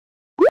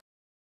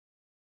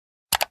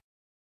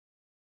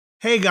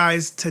Hey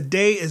guys,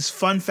 today is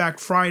Fun Fact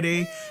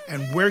Friday,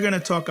 and we're going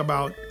to talk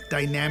about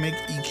dynamic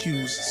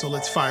EQs, so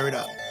let's fire it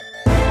up.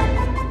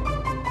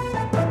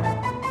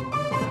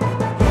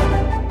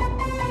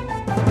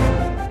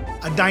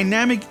 A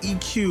dynamic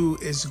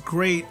EQ is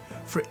great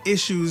for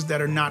issues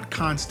that are not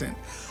constant.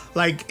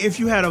 Like if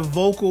you had a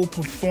vocal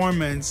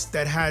performance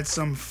that had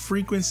some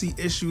frequency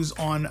issues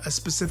on a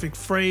specific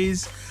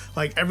phrase,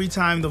 like every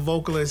time the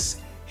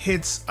vocalist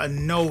hits a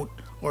note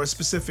or a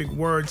specific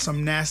word,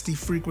 some nasty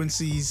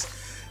frequencies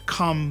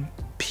come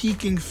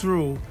peeking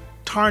through,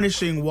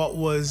 tarnishing what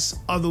was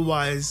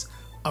otherwise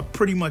a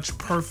pretty much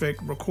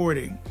perfect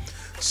recording.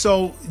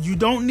 So you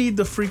don't need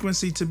the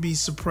frequency to be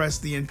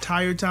suppressed the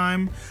entire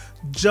time,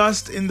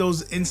 just in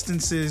those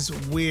instances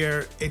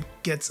where it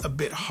gets a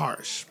bit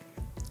harsh.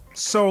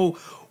 So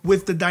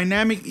with the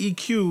dynamic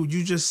EQ,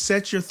 you just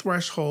set your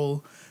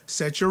threshold,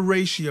 set your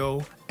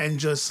ratio, and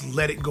just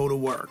let it go to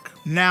work.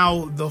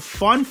 Now, the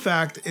fun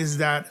fact is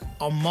that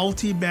a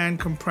multi-band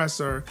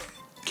compressor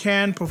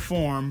can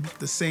perform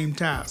the same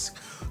task.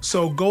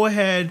 So go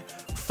ahead,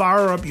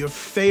 fire up your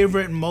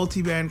favorite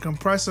multi-band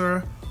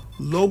compressor,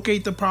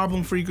 locate the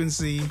problem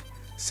frequency,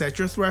 set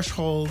your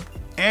threshold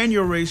and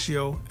your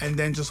ratio, and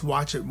then just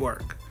watch it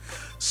work.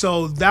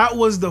 So that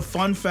was the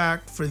fun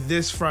fact for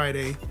this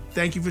Friday.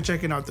 Thank you for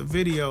checking out the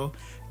video.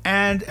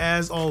 And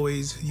as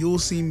always, you'll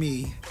see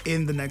me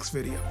in the next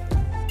video.